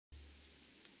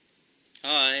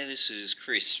Hi, this is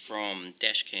Chris from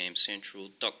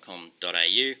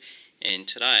dashcamcentral.com.au, and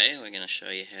today we're going to show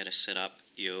you how to set up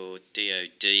your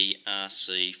DOD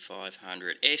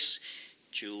RC500S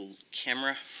dual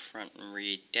camera front and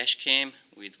rear dash cam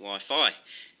with Wi-Fi,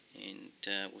 and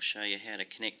we'll show you how to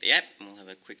connect the app, and we'll have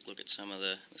a quick look at some of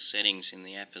the settings in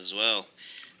the app as well.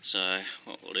 So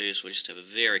what we'll do is we'll just have a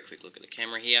very quick look at the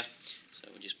camera here. So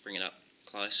we'll just bring it up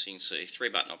close so you can see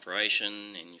 3-button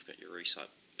operation, and you've got your reset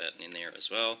button in there as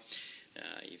well.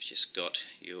 You've just got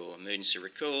your emergency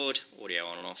record, audio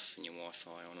on and off, and your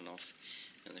Wi-Fi on and off.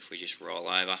 And if we just roll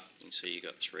over, you can see you've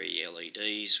got 3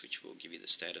 LEDs, which will give you the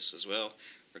status as well.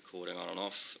 Recording on and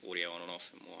off, audio on and off,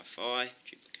 and Wi-Fi,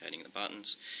 duplicating the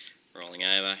buttons. Rolling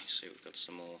over, you see we've got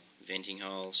some more venting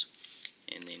holes.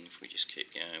 And then if we just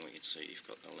keep going, we can see you've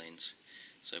got the lens.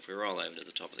 So if we roll over to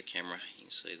the top of the camera, you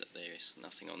can see that there's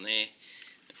nothing on there.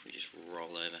 If we just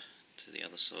roll over to the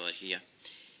other side here,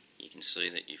 you can see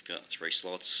that you've got 3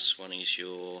 slots. One is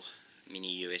your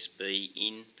mini USB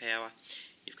in power,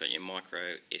 you've got your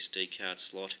micro SD card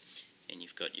slot, and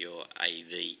you've got your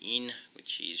AV in,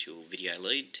 which is your video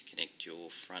lead to connect your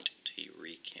front to your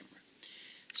rear camera.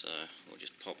 So we'll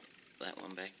just pop that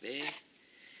one back there,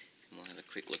 and we'll have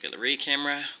a quick look at the rear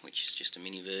camera, which is just a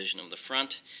mini version of the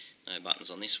front. No buttons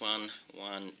on this one,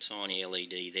 one tiny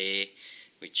LED there,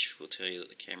 which will tell you that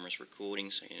the camera's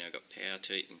recording, so you know got power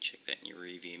to it. You can check that in your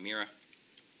rear view mirror.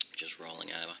 Just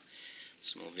rolling over,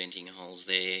 some more venting holes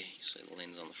there. You see the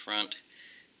lens on the front,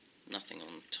 nothing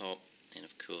on the top, and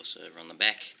of course over on the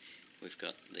back we've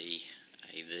got the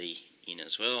AV in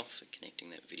as well for connecting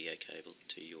that video cable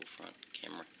to your front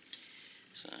camera.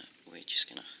 So we're just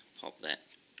going to pop that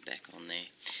back on there.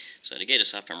 So to get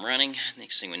us up and running,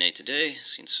 next thing we need to do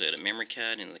is insert a memory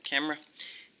card into the camera.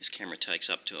 This camera takes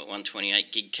up to a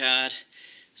 128 gig card,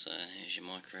 so there's your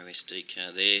micro SD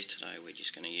card there. Today we're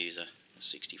just going to use a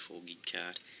 64 gig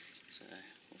card, so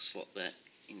we'll slot that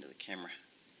into the camera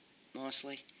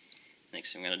nicely.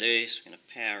 Next thing we're going to do is we're going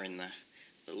to power in the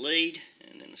lead,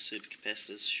 and then the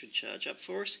supercapacitors should charge up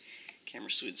for us.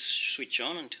 Camera should switch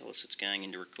on and tell us it's going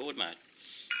into record mode.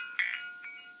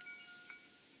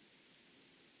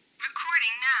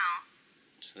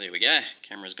 So there we go,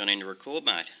 camera's gone into record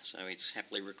mode, so it's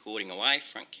happily recording away,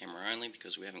 front camera only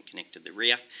because we haven't connected the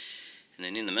rear. And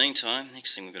then in the meantime,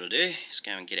 next thing we've got to do is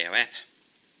go and get our app.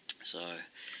 So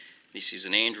this is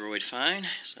an Android phone,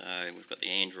 so we've got the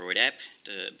Android app.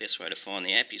 The best way to find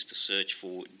the app is to search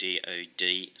for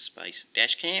DOD space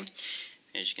dashcam.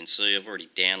 As you can see, I've already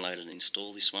downloaded and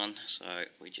installed this one, so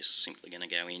we're just simply going to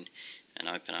go in and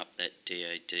open up that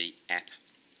DOD app.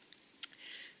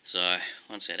 So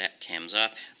once that app comes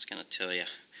up, it's going to tell you,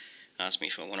 ask me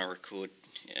if I want to record,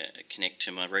 connect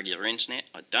to my regular internet.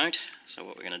 I don't, so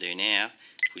what we're going to do now,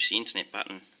 push the internet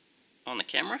button on the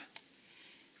camera,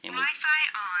 and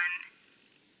Wi-Fi on.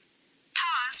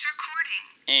 Pause recording.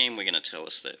 And we're going to tell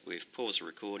us that we've paused the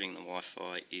recording, the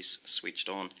Wi-Fi is switched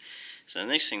on. So the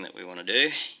next thing that we want to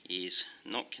do is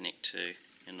not connect to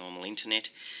a normal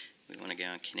internet, we want to go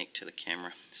and connect to the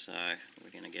camera. So we're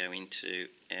going to go into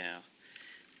our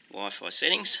Wi-Fi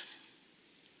settings,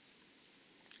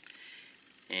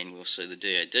 and we'll see the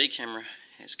DOD camera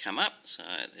has come up, so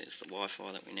there's the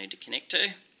Wi-Fi that we need to connect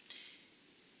to,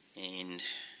 and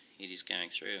it is going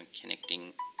through and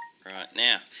connecting right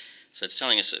now. So it's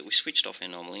telling us that we switched off our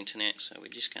normal internet, so we're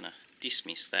just going to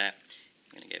dismiss that.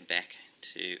 We're going to go back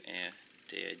to our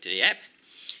DOD app,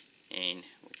 and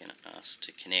we're going to ask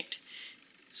to connect.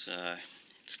 So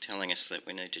it's telling us that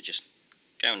we need to just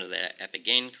go into that app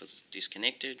again because it's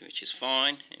disconnected, which is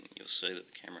fine, and you'll see that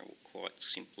the camera will quite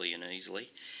simply and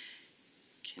easily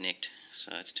connect.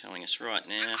 So it's telling us right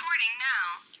now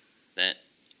that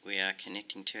we are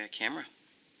connecting to our camera.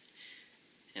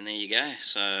 And there you go,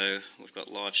 so we've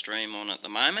got live stream on at the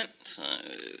moment, so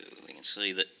we can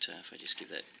see that if I just give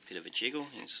that bit of a jiggle,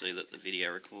 you can see that the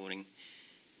video recording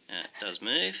does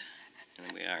move,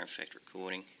 and we are in fact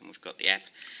recording, and we've got the app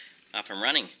up and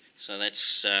running. So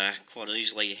that's quite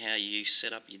easily how you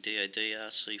set up your DOD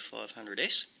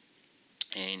RC500S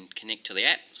and connect to the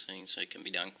app. So it can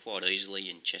be done quite easily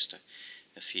in just a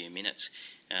few minutes.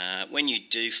 When you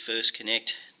do first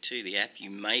connect to the app,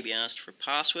 you may be asked for a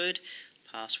password.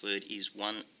 Password is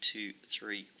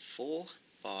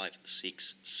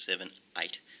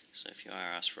 12345678. So if you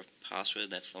are asked for a password,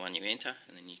 that's the one you enter,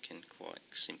 and then you can quite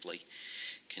simply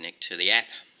connect to the app.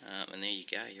 And there you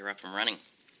go, you're up and running.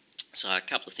 So a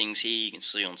couple of things here you can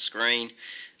see on screen.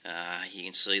 You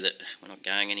can see that we're not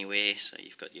going anywhere, so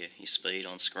you've got your speed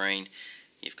on screen,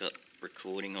 you've got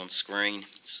recording on screen,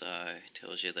 so it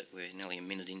tells you that we're nearly a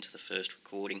minute into the first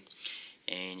recording,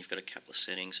 and you've got a couple of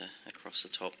settings across the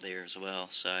top there as well.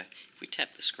 So if we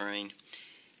tap the screen,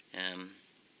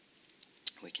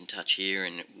 we can touch here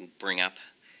and it will bring up,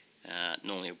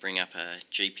 normally it will bring up a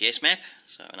GPS map,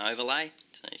 so an overlay,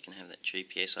 so you can have that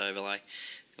GPS overlay.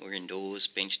 We're indoors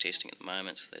bench testing at the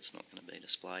moment, so that's not going to be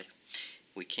displayed.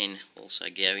 We can also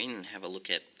go in and have a look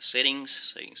at the settings,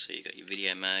 so you can see you've got your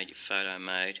video mode, your photo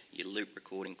mode, your loop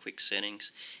recording quick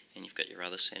settings, and you've got your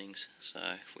other settings. So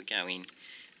if we go in,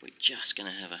 we're just going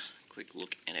to have a quick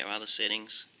look at our other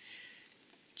settings,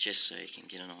 just so you can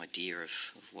get an idea of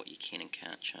what you can and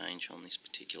can't change on this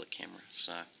particular camera.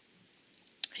 So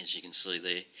as you can see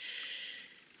there,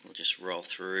 we'll just roll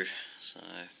through. So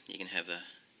you can have a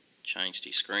change to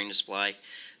your screen display,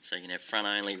 so you can have front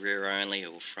only, rear only,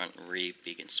 or front and rear,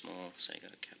 big and small. So you've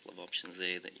got a couple of options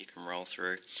there that you can roll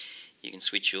through. You can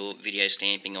switch your video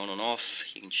stamping on and off.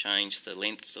 You can change the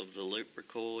length of the loop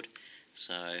record,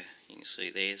 so you can see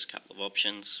there's a couple of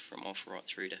options from off right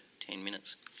through to 10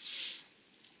 minutes.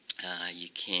 You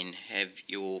can have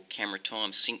your camera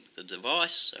time sync with the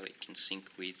device, so it can sync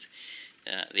with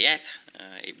the app.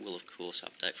 It will of course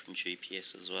update from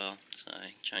GPS as well. So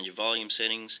change your volume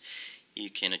settings. You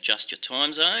can adjust your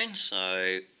time zone,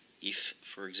 so if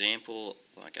for example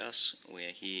like us,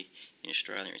 we're here in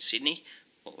Australia in Sydney,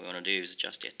 what we want to do is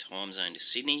adjust our time zone to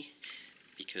Sydney,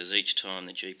 because each time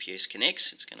the GPS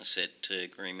connects it's going to set to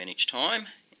Greenwich time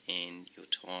and your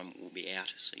time will be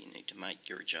out, so you need to make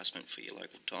your adjustment for your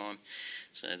local time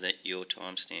so that your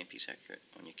timestamp is accurate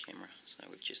on your camera. So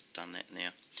we've just done that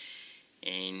now.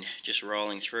 And just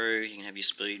rolling through, you can have your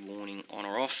speed warning on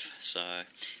or off, so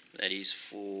that is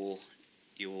for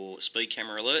your speed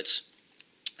camera alerts,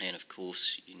 and of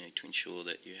course you need to ensure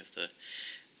that you have the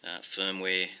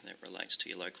firmware that relates to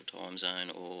your local time zone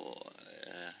or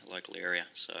local area.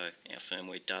 So our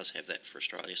firmware does have that for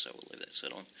Australia, so we'll leave that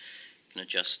set on. You can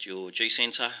adjust your G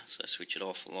sensor, so switch it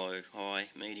off, low, high,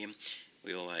 medium.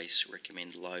 We always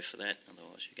recommend low for that,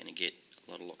 otherwise you're going to get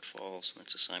a lot of locked files, and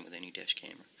that's the same with any dash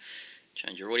camera.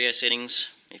 Change your audio settings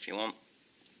if you want.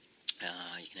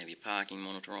 You can have your parking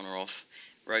monitor on or off.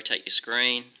 Rotate your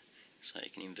screen, so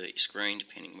you can invert your screen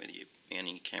depending whether you're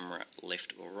mounting your camera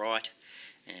left or right.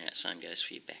 Same goes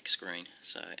for your back screen.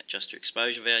 So adjust your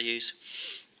exposure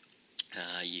values.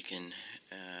 You can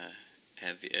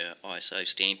have your ISO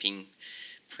stamping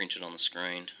printed on the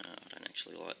screen. I don't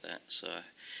actually like that, so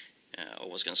I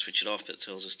was going to switch it off, but it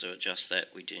tells us to adjust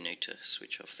that. We do need to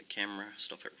switch off the camera,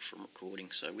 stop it from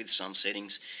recording. So with some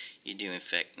settings you do in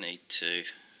fact need to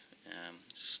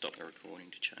stop the recording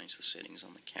to change the settings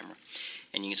on the camera.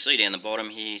 And you can see down the bottom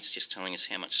here it's just telling us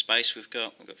how much space we've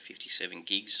got. We've got 57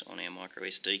 gigs on our micro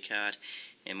SD card,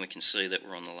 and we can see that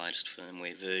we're on the latest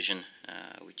firmware version,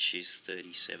 which is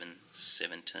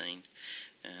 3717.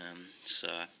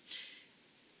 So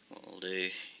what we'll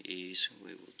do is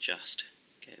we will just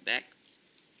go back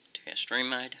to our stream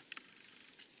mode,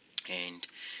 and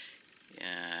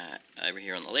over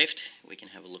here on the left we can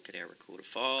have a look at our recorded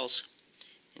files.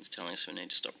 It's telling us we need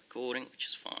to stop recording, which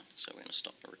is fine, so we're going to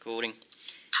stop the recording.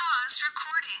 Pause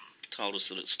recording. Told us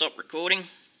that it's stopped recording.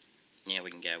 Now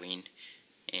we can go in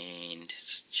and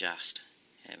it's just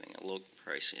having a look,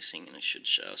 processing, and it should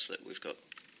show us that we've got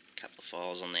a couple of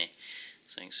files on there.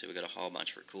 So you can see we've got a whole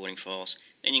bunch of recording files.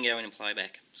 Then you can go in and play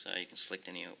back, so you can select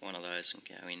any one of those and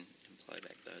go in and play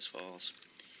back those files.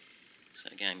 So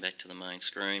going back to the main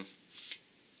screen,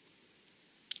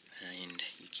 and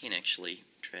you can actually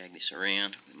drag this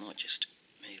around. We might just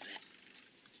move that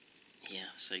here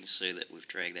so you can see that we've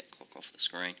dragged that clock off the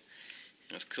screen.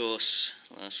 And of course,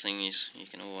 the last thing is you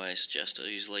can always just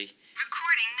easily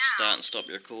start and stop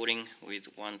your recording with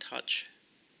one touch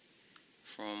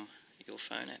from your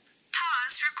phone app.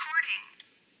 Pause recording.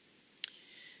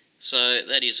 So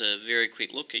that is a very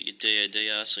quick look at your DOD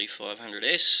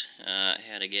RC500S,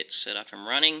 how to get set up and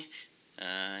running,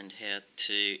 and how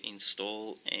to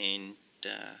install and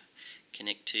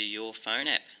connect to your phone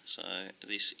app. So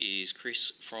this is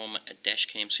Chris from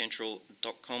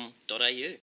dashcamcentral.com.au.